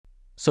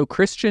So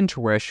Christian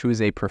Tarish, who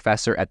is a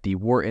professor at the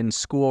Warton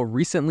School,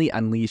 recently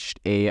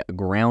unleashed a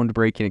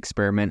groundbreaking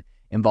experiment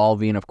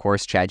involving, of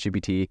course,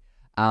 ChatGPT.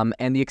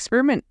 And the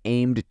experiment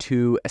aimed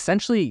to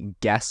essentially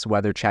guess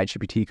whether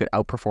ChatGPT could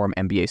outperform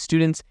MBA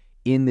students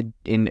in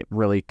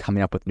really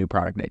coming up with new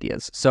product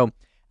ideas. So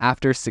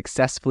after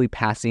successfully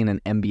passing an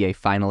MBA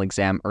final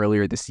exam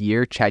earlier this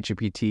year,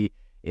 ChatGPT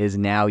is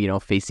now,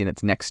 facing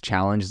its next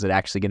challenge. Is it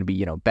actually going to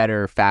be,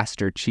 better,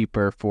 faster,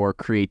 cheaper for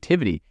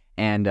creativity?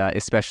 And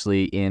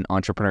especially in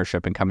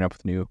entrepreneurship and coming up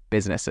with new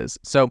businesses.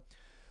 So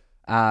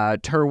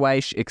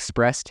Terweish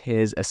expressed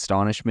his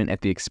astonishment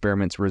at the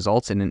experiment's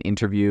results in an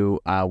interview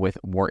with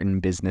Warton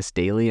Business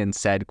Daily and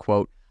said,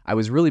 quote, "I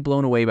was really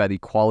blown away by the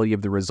quality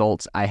of the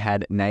results. I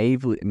had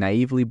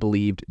naively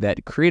believed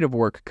that creative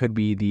work could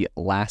be the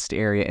last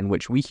area in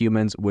which we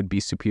humans would be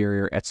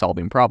superior at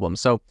solving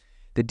problems." So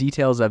the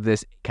details of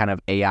this kind of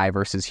AI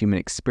versus human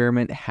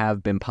experiment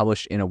have been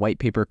published in a white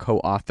paper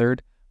co-authored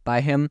by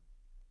him,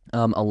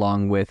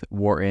 along with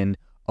Warton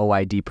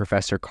OID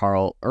professor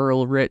Carl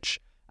Ehrlich,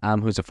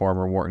 who's a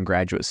former Warton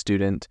graduate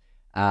student.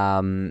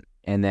 And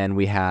then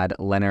we had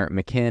Leonard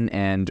McKinn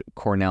and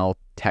Cornell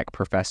Tech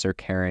professor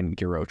Karen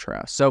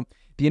Girotra. So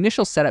the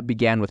initial setup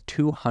began with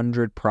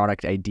 200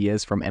 product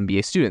ideas from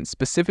MBA students,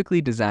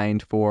 specifically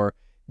designed for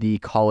the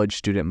college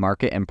student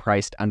market and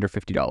priced under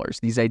 $50.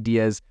 These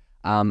ideas,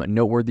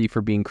 noteworthy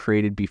for being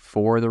created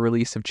before the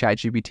release of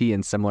ChatGPT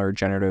and similar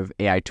generative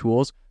AI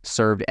tools,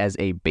 served as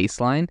a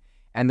baseline.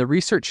 And the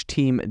research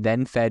team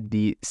then fed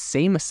the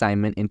same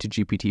assignment into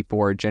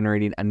GPT-4,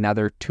 generating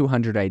another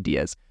 200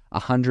 ideas,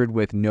 100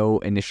 with no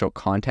initial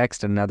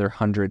context, and another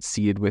 100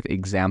 seeded with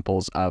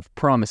examples of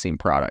promising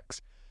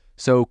products.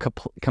 So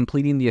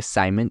completing the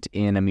assignment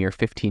in a mere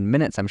 15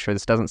 minutes, I'm sure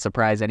this doesn't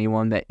surprise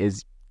anyone that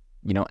is,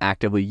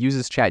 actively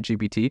uses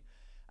ChatGPT.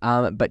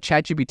 But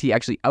ChatGPT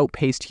actually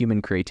outpaced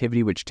human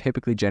creativity, which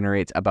typically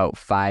generates about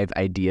 5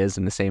 ideas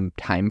in the same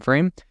time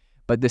frame.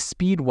 But the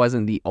speed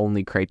wasn't the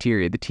only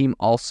criteria. The team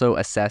also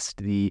assessed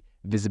the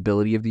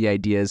visibility of the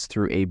ideas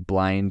through a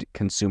blind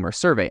consumer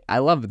survey. I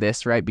love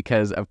this, right?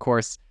 Because, of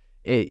course,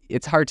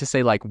 it's hard to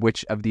say, like,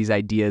 which of these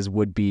ideas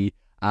would be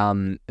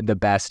the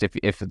best if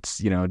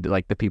it's,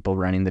 like the people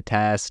running the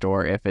test,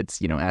 or if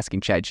it's,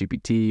 asking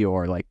ChatGPT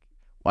or, like,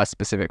 a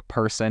specific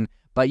person.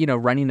 But,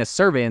 running a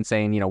survey and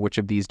saying, which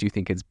of these do you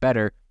think is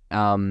better,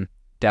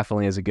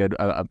 definitely is a good,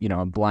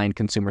 a blind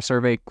consumer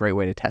survey, great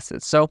way to test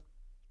it. So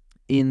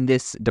in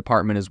this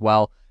department as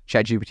well,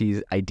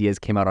 ChatGPT's ideas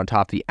came out on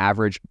top. The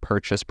average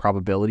purchase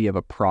probability of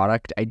a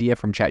product idea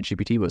from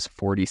ChatGPT was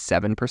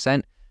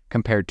 47%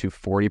 compared to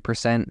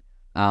 40%,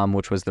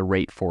 which was the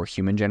rate for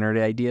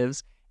human-generated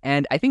ideas.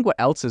 And I think what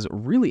else is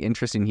really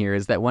interesting here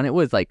is that when it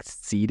was like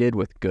seeded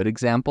with good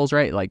examples,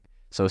 right? Like,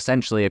 so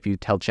essentially if you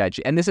tell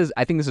ChatGPT, and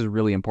I think this is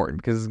really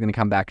important because this is going to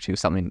come back to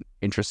something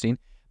interesting,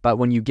 but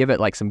when you give it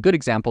like some good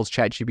examples,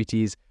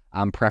 ChatGPT's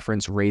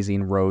preference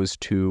raising rose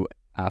to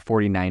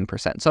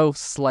 49%, so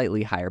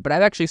slightly higher. But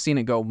I've actually seen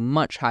it go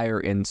much higher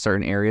in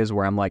certain areas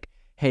where I'm like,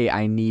 hey,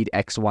 I need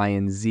X, Y,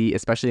 and Z,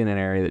 especially in an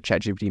area that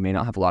ChatGPT may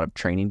not have a lot of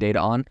training data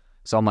on.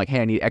 So I'm like,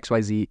 hey, I need X, Y,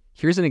 Z.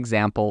 Here's an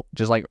example.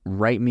 Just like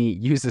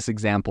use this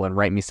example and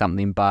write me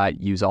something, but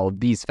use all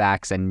of these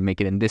facts and make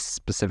it in this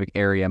specific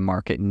area,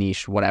 market,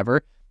 niche,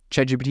 whatever.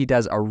 ChatGPT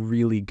does a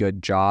really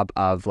good job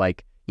of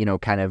like,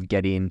 kind of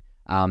getting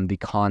the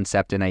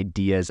concept and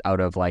ideas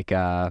out of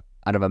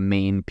a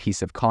main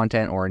piece of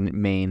content or a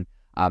main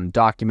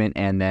document,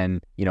 and then,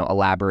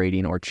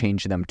 elaborating or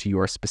changing them to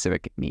your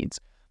specific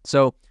needs.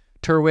 So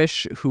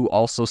Terwish, who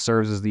also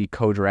serves as the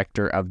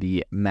co-director of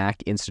the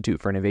Mac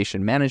Institute for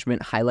Innovation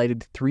Management,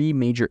 highlighted 3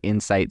 major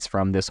insights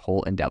from this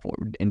whole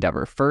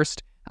endeavor.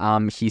 First,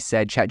 he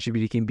said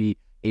ChatGPT can be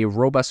a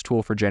robust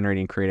tool for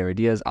generating creative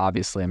ideas.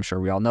 Obviously, I'm sure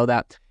we all know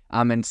that.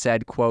 And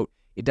said, quote,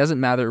 "It doesn't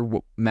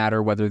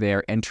matter whether they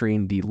are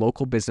entering the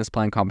local business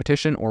plan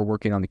competition or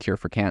working on the cure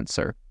for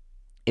cancer.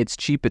 It's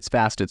cheap, it's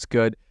fast, it's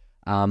good.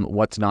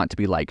 What's not to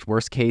be liked?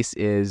 Worst case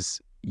is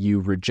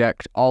you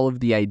reject all of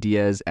the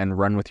ideas and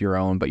run with your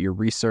own, but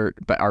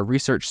our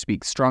research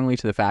speaks strongly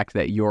to the fact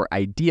that your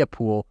idea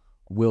pool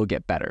will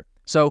get better."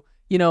 So,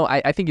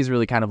 I think he's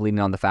really kind of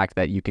leaning on the fact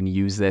that you can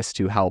use this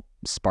to help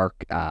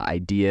spark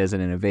ideas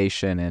and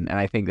innovation, and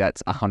I think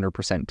that's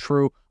 100%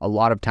 true. A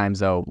lot of times,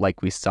 though,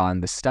 like we saw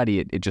in the study,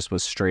 it just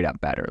was straight up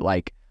better.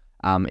 Like,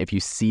 if you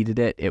seeded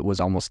it, it was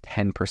almost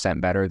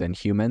 10% better than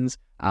humans,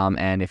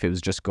 and if it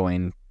was just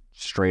going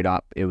straight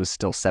up, it was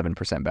still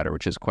 7% better,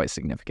 which is quite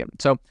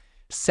significant. So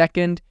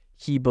second,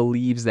 he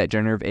believes that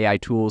generative AI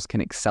tools can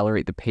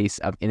accelerate the pace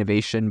of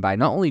innovation by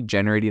not only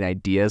generating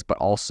ideas, but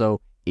also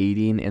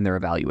aiding in their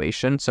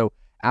evaluation. So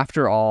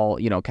after all,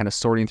 kind of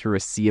sorting through a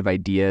sea of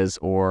ideas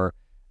or,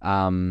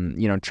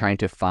 trying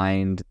to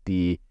find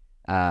the,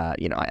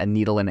 a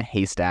needle in a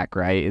haystack,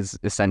 right, is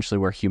essentially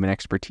where human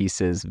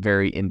expertise is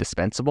very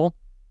indispensable.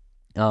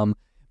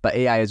 But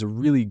AI is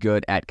really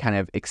good at kind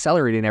of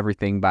accelerating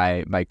everything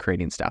by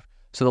creating stuff.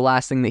 So the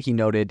last thing that he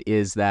noted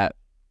is that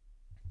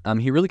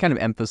he really kind of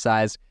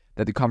emphasized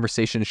that the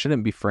conversation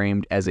shouldn't be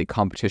framed as a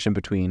competition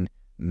between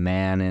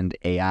man and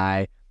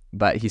AI.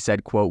 but he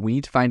said, quote, "We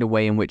need to find a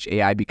way in which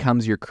AI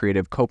becomes your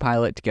creative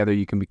co-pilot. Together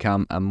you can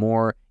become a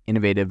more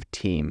innovative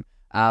team."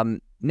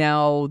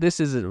 Now,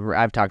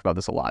 I've talked about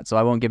this a lot, so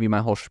I won't give you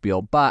my whole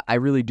spiel, but I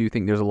really do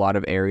think there's a lot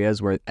of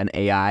areas where an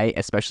AI,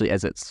 especially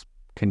as it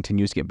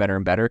continues to get better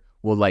and better,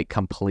 will like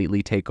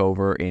completely take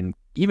over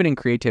even in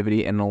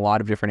creativity and in a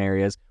lot of different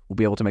areas. We'll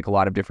be able to make a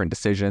lot of different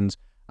decisions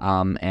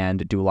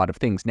and do a lot of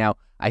things. Now,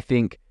 I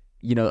think,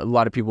 a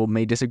lot of people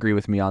may disagree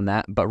with me on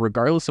that, but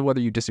regardless of whether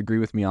you disagree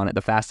with me on it,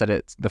 the fact that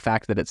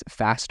it's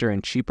faster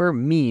and cheaper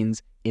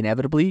means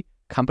inevitably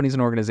companies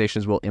and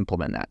organizations will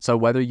implement that. So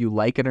whether you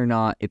like it or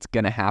not, it's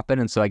going to happen.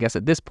 And so I guess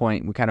at this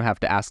point, we kind of have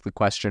to ask the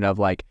question of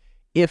like,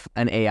 if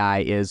an AI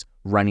is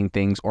running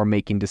things or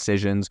making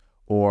decisions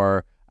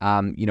or,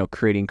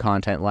 creating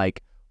content,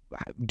 like,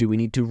 do we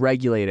need to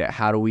regulate it?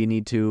 How do we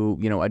need to,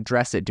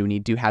 address it? Do we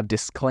need to have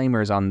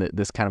disclaimers on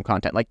this kind of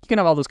content? Like, you can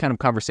have all those kind of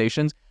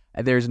conversations.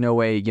 There's no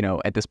way,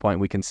 at this point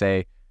we can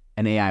say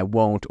an AI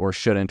won't or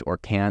shouldn't or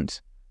can't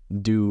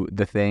do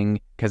the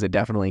thing, because it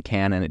definitely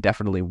can and it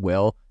definitely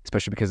will,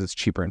 especially because it's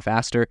cheaper and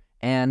faster,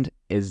 and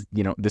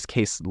this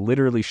case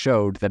literally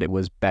showed that it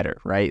was better,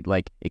 right?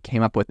 Like, it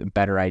came up with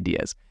better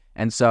ideas.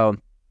 And so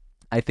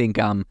I think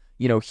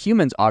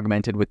humans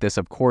augmented with this,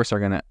 of course, are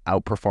going to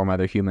outperform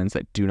other humans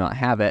that do not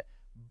have it.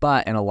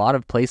 But in a lot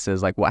of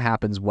places, like, what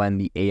happens when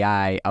the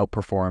AI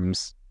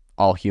outperforms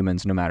all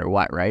humans no matter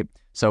what, right?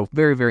 So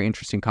very, very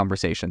interesting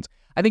conversations.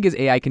 I think as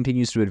AI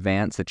continues to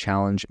advance, the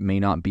challenge may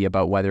not be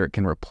about whether it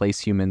can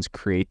replace humans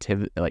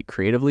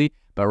creatively,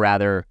 but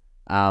rather,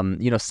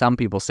 some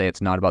people say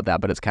it's not about that,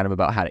 but it's kind of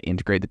about how to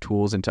integrate the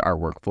tools into our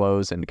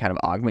workflows and kind of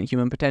augment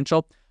human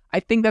potential. I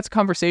think that's a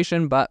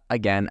conversation, but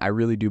again, I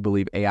really do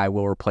believe AI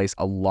will replace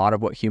a lot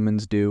of what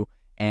humans do.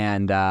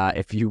 And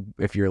if you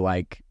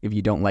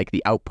don't like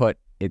the output,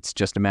 it's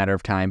just a matter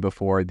of time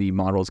before the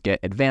models get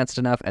advanced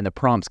enough and the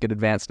prompts get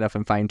advanced enough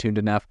and fine-tuned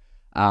enough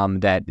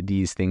that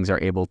these things are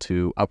able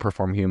to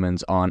outperform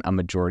humans on a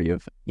majority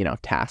of,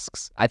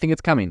 tasks. I think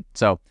it's coming.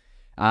 So,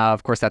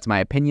 of course, that's my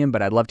opinion,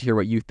 but I'd love to hear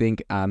what you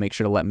think. Make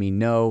sure to let me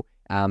know.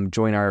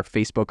 Join our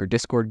Facebook or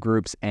Discord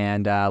groups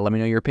and let me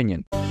know your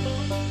opinion.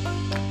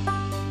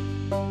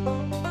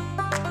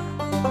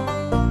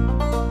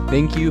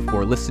 Thank you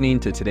for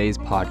listening to today's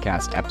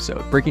podcast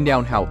episode, breaking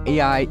down how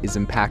AI is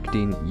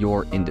impacting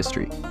your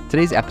industry.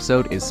 Today's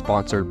episode is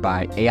sponsored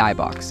by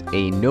AIbox,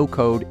 a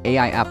no-code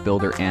AI app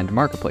builder and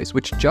marketplace,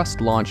 which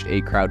just launched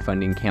a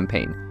crowdfunding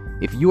campaign.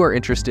 If you are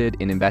interested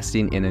in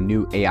investing in a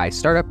new AI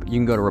startup, you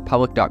can go to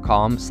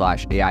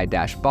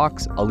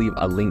republic.com/AI-box. I'll leave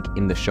a link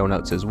in the show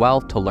notes as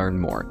well to learn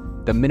more.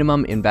 The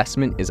minimum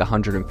investment is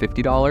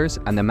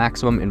 $150 and the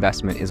maximum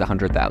investment is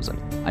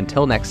 $100,000.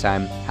 Until next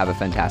time, have a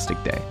fantastic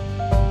day.